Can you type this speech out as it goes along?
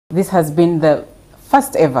This has been the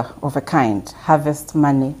first ever of a kind Harvest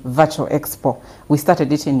Money Virtual Expo. We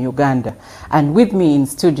started it in Uganda. And with me in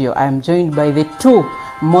studio, I am joined by the two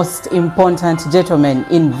most important gentlemen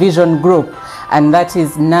in Vision Group. And that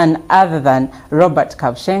is none other than Robert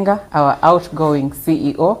Kabshenga, our outgoing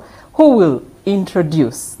CEO, who will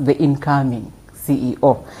introduce the incoming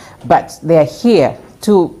CEO. But they are here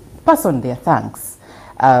to pass on their thanks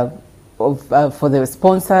for the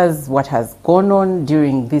sponsors, what has gone on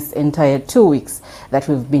during this entire 2 weeks that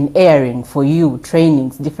we've been airing for you,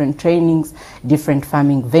 different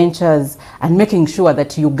farming ventures, and making sure that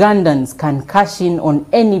Ugandans can cash in on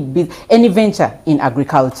any venture in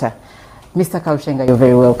agriculture. Mr. Kabshenga, you're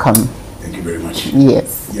very welcome. Thank you very much.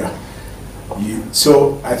 Yes. Yeah.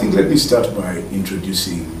 So I think let me start by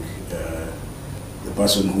introducing the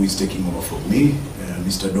person who is taking over from me,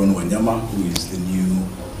 Mr. Don Wanyama, who is the new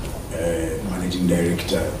Managing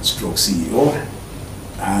Director stroke CEO.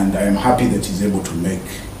 And I am happy that he's able to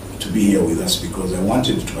be here with us, because I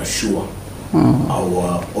wanted to assure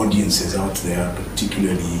our audiences out there,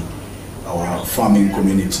 particularly our farming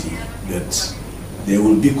community, that there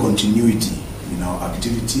will be continuity in our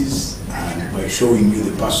activities, and by showing you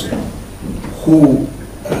the person who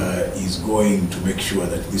is going to make sure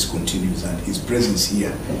that this continues, and his presence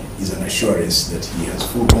here is an assurance that he has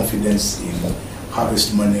full confidence in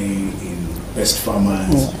Harvest Money, in Best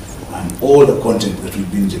Farmers, and all the content that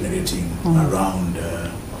we've been generating around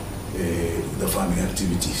the farming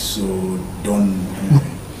activity. So Don,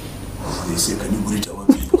 they say, can you greet our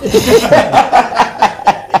people?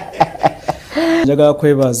 Njagala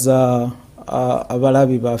kwebaza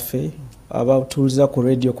abalabi baffe abatuuliza ku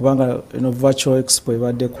radio, kubanga virtual expo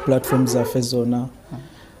ebadde ku platform zaffe zonna,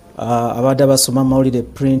 abadde basoma mawulire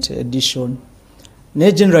print edition,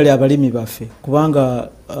 ne generally abalimi baffe, kubanga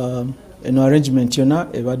arrangement yonna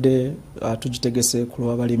ebadde tugitegese ku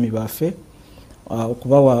lw'abalimi baffe,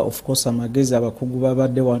 okubawa of course amagezi abakugu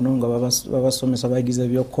babadde wano nga babasomesa bayigiza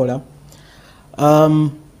ebyokukola.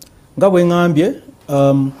 Nga bwe ngambye,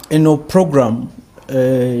 eno program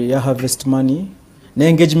ya Harvest Money ne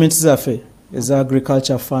engagement zaffe eza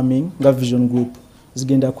agriculture farming nga Vision Group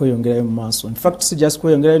zigenda kweyongerayo mu maaso. In fact, si just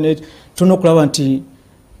kweyongerayo, tulina okulaba nti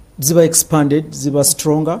ziba expanded, ziba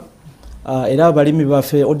stronger. Era abalimi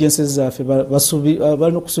baffe, audiences zaffe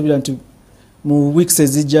balina okusuubira nti mu weeks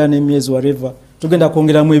ezijja n'emyezi whatever tugenda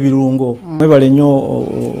kwongeramu ebirungo. Mwebale nnyo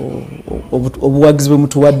obuwagizi bwe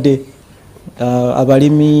mutuwadde,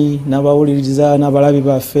 abalimi n'abawuliriza n'abalabi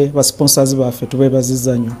baffe, ba sponsors baffe,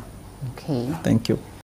 tubeebazizza nnyo. Okay. Thank you.